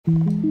I'm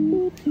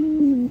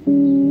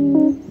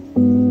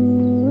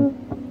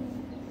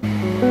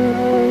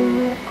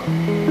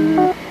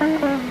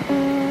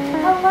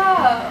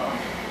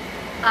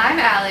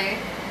Allie.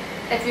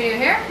 If you're new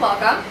here,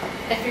 welcome.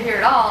 If you're here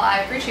at all, I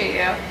appreciate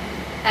you.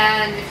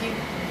 And if you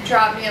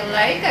drop me a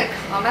like, a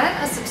comment,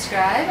 a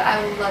subscribe,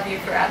 I will love you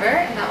forever,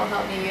 and that will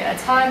help me a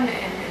ton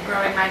in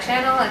growing my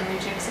channel and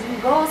reaching some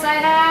new goals I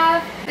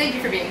have. Thank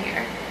you for being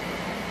here.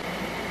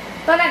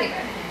 But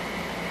anyway,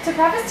 to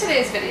preface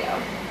today's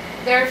video,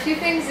 there are a few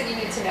things that you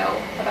need to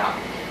know about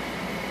me.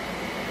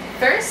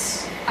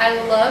 First,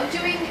 I love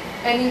doing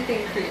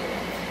anything creative.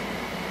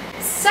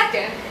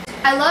 Second,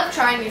 I love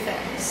trying new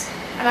things.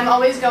 And I'm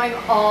always going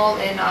all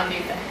in on new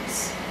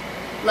things.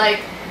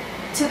 Like,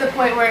 to the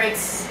point where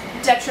it's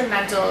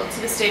detrimental to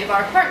the state of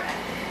our apartment.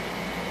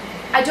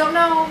 I don't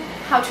know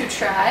how to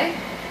try.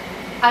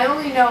 I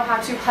only know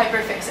how to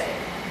hyperfixate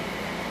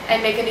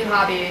and make a new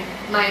hobby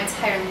my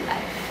entire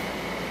life.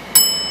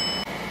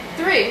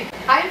 3,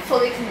 I'm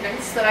fully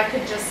convinced that I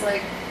could just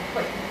like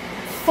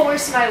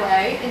force my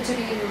way into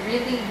being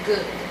really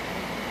good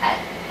at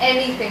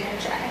anything I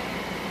try.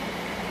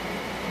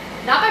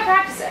 Not by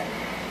practicing.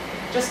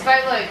 Just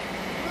by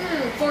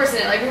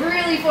forcing it,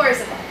 really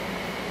forcing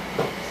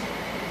it.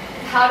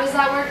 How does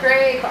that work?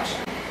 Great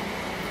question.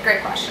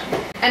 Great question.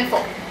 And 4,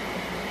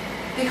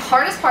 the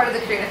hardest part of the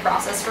creative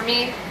process for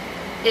me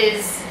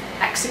is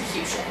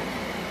execution.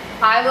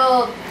 I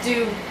will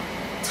do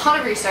a ton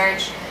of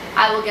research.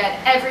 I will get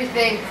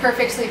everything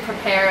perfectly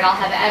prepared. I'll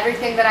have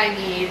everything that I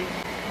need.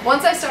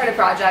 Once I start a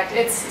project,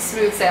 it's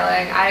smooth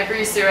sailing. I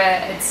breeze through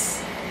it. It's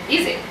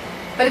easy.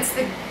 But it's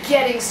the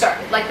getting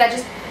started,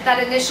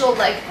 that initial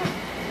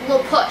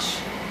little push.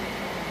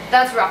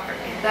 That's rough for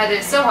me. That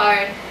is so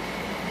hard,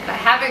 and I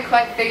haven't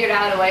quite figured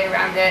out a way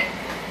around it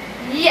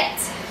yet.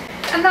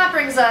 And that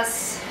brings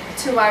us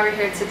to why we're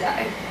here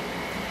today.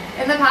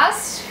 In the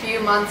past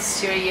few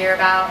months to a year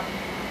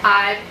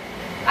I've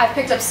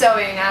picked up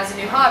sewing as a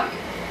new hobby,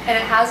 and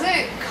it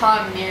hasn't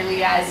come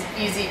nearly as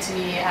easy to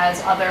me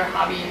as other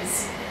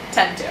hobbies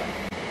tend to.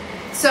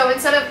 So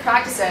instead of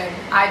practicing,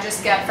 I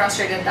just get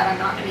frustrated that I'm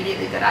not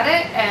immediately good at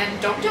it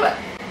and don't do it.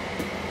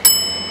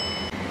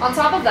 On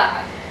top of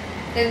that,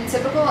 in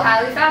typical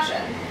Allie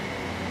fashion,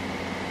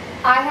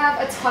 I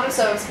have a ton of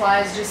sewing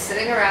supplies just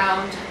sitting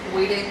around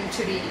waiting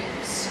to be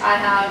used. I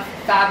have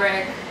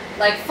fabric,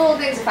 full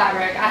things of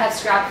fabric. I have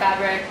scrap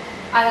fabric.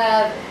 I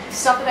have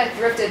stuff that I've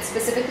thrifted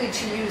specifically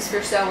to use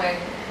for sewing,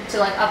 to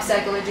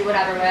upcycle or do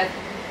whatever with.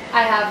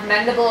 I have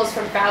mendables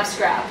from Fab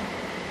Scrap,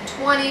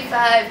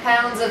 25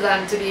 pounds of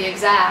them to be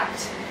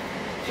exact.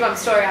 If you want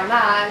the story on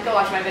that, go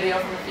watch my video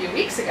from a few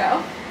weeks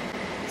ago.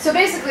 So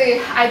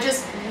basically, I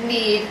just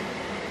need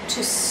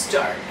to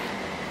start.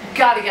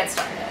 Gotta get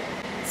started.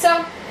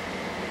 So,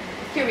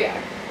 here we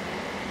are.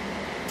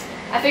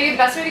 I figured the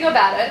best way to go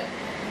about it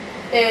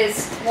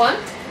is, 1,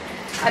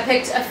 I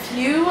picked a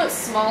few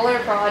smaller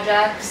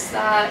projects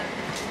that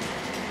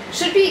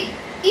should be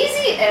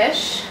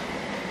easy-ish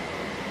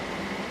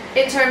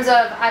in terms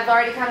of I've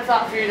already kind of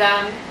thought through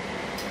them,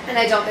 and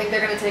I don't think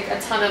they're going to take a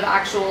ton of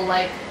actual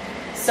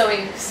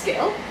sewing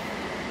skill.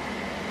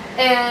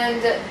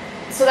 And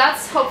so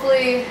that's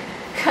hopefully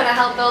going to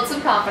help build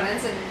some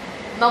confidence and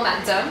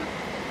momentum.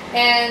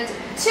 And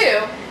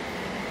 2,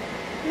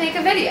 make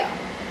a video.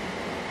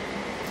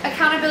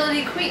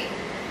 Accountability queen.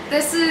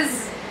 This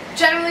is,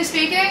 generally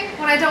speaking,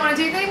 when I don't want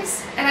to do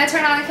things and I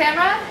turn on a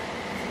camera,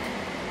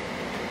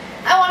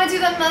 I want to do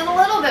them a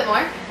little bit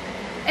more.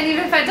 And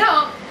even if I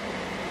don't,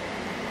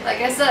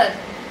 like I said,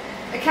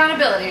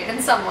 accountability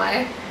in some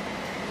way.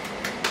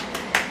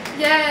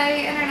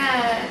 Yay,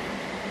 internet!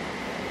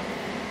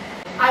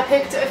 I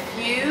picked a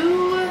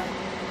few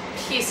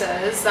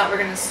pieces that we're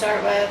going to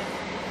start with,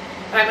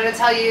 and I'm going to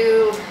tell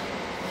you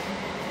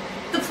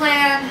the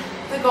plan,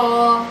 the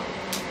goal,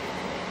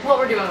 what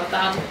we're doing with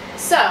them.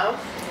 So,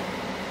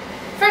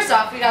 first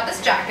off, we got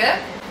this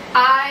jacket.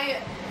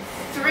 I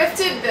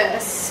thrifted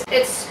this.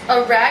 It's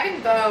a rag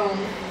and bone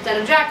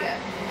denim jacket,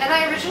 and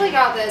I originally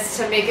got this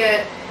to make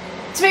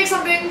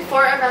something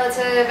for a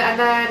relative, and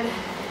then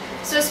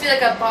it's supposed to be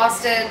like a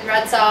Boston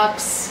Red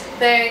Sox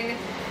thing,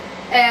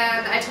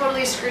 and I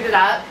totally screwed it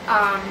up.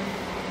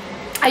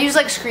 I used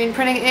screen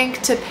printing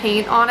ink to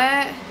paint on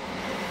it,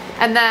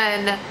 and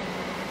then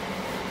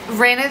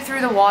ran it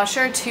through the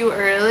washer too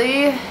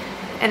early,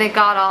 and it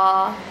got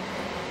all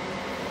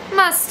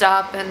messed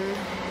up and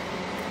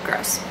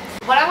gross.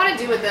 What I want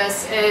to do with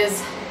this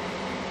is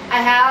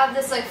I have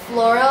this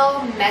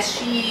floral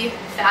meshy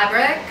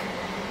fabric,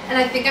 and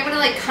I think I'm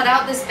going to cut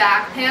out this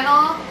back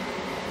panel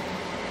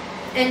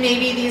and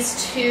maybe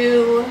these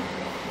 2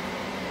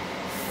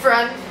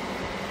 front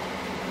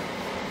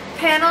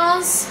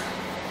panels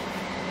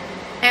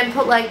and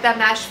put that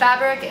mesh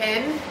fabric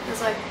in.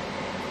 It's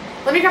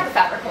let me grab the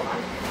fabric, hold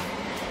on.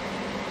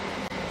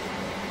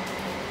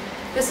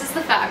 This is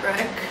the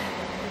fabric.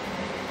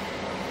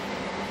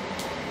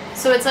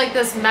 So it's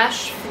this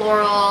mesh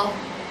floral,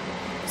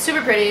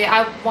 super pretty.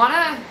 I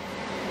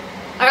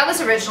got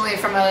this originally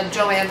from a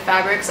Joann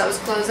Fabrics that was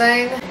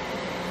closing.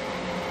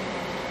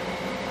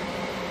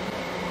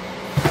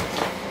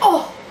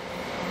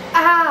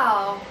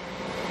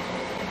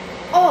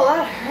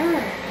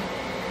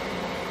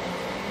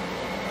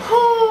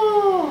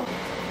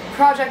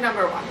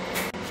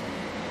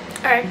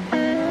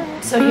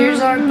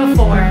 start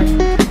before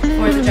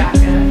for the jacket.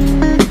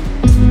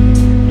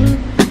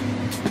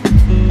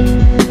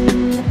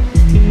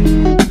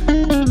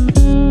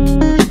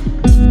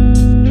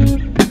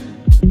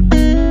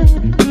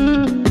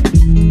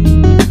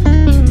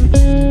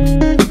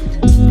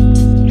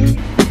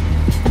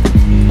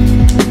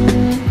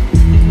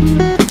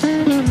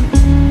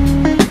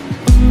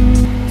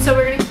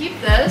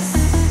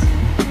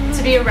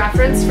 A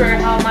reference for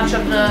how much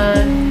of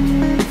the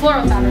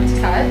floral fabric's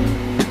cut,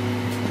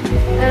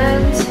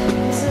 and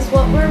this is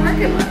what we're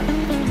working with.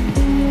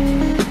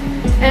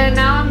 And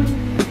now I'm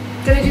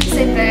gonna do the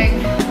same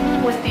thing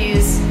with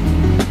these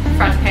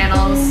front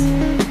panels.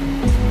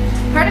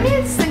 Part of me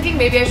is thinking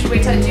maybe I should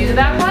wait till I do the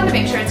back one to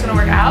make sure it's gonna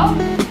work out,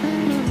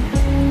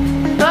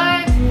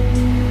 but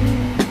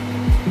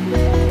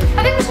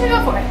I think we're just gonna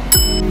go for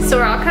it. So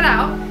we're all cut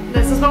out.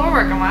 This is what we're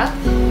working with.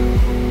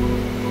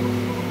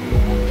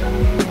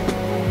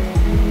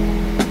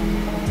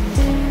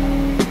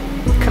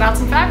 Cut out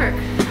some fabric.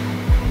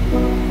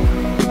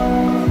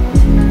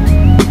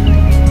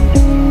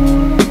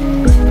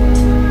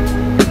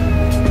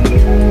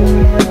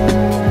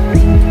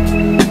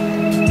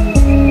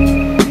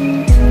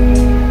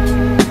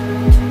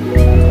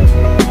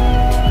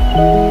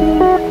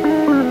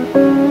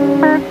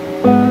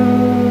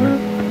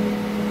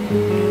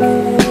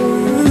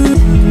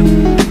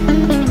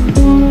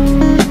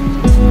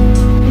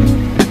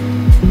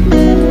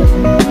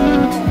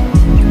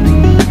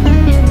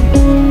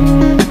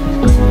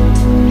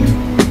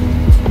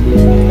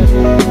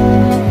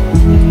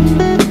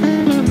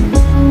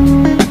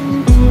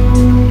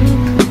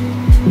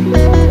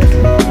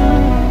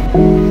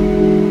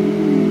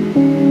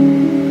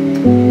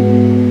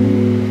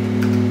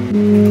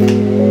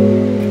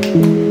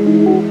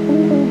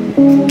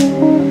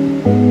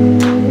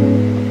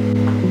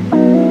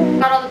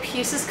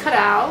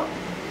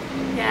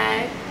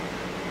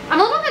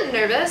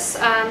 Nervous.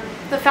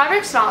 The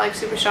fabric's not like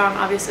super strong,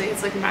 obviously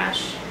it's like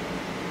mesh,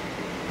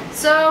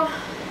 so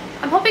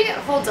I'm hoping it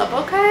holds up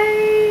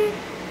okay.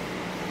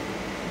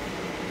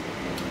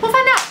 We'll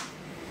find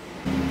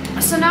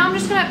out. So now I'm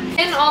just gonna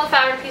pin all the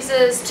fabric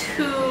pieces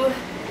to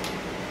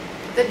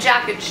the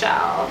jacket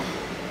shell.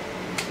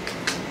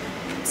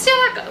 See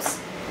how that goes.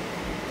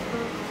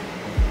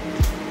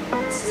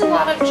 This is a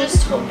lot of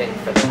just hoping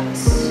for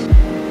this.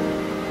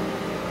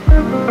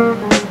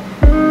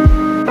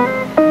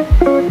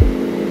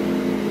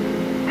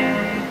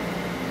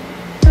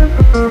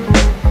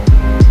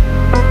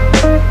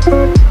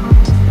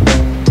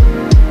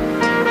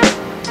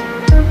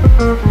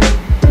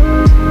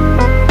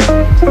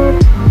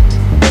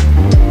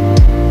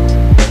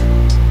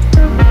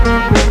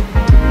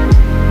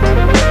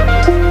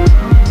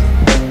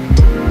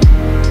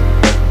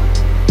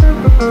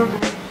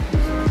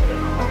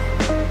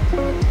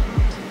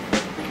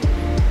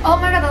 Oh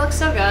my god, that looks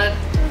so good.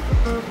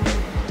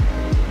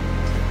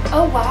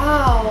 Oh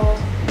wow.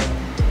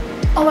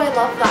 Oh, I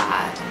love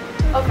that.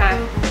 Okay.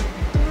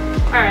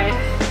 Alright.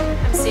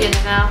 I'm seeing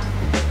it now.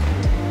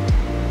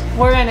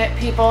 We're in it,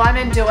 people. I'm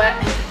into it.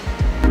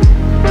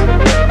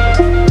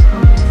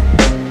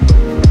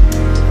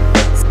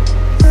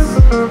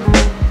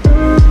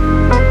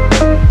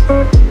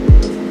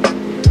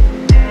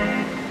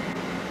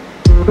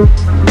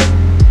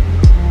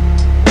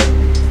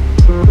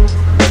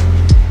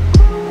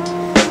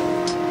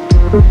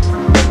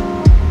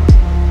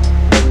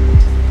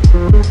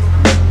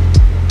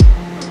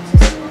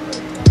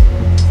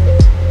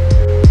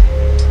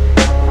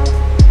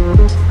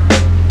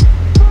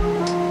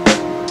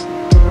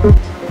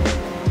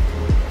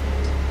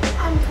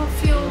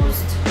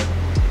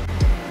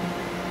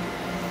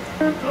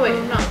 Oh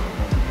wait, no.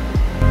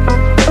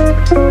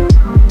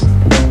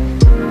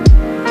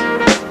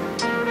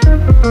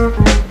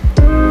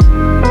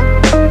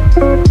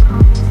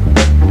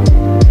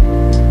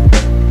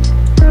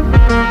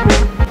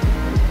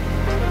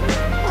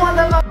 What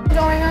the fuck is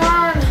going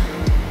on?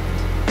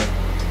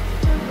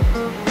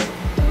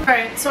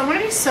 Alright, so I'm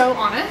gonna be so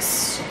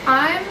honest.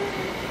 I'm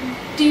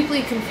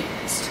deeply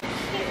confused.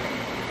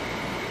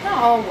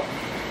 No.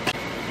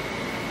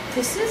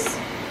 This is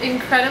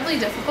incredibly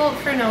difficult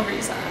for no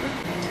reason.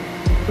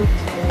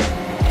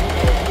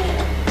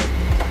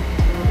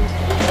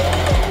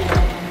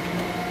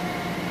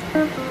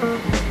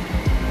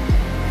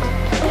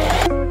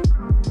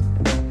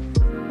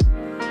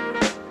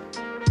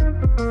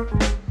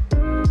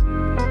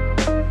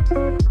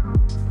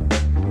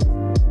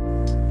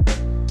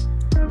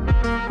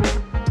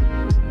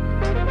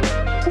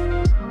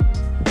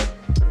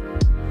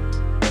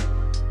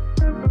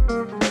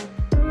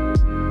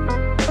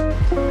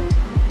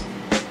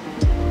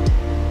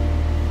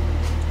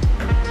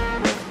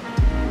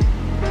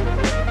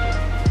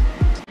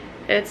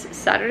 It's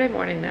Saturday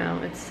morning now.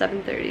 It's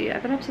 7:30.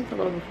 I've been up since a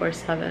little before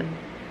 7,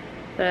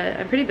 but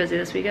I'm pretty busy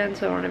this weekend,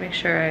 so I want to make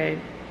sure I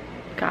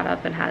got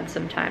up and had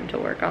some time to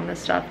work on this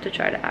stuff to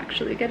try to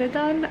actually get it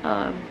done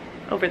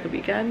over the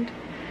weekend.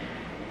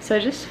 So I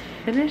just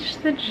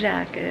finished the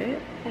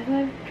jacket and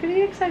I'm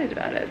pretty excited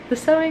about it. The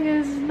sewing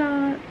is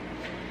not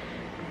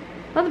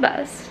the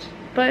best,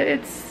 but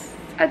it's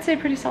I'd say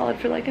pretty solid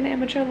for like an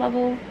amateur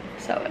level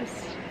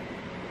sewist.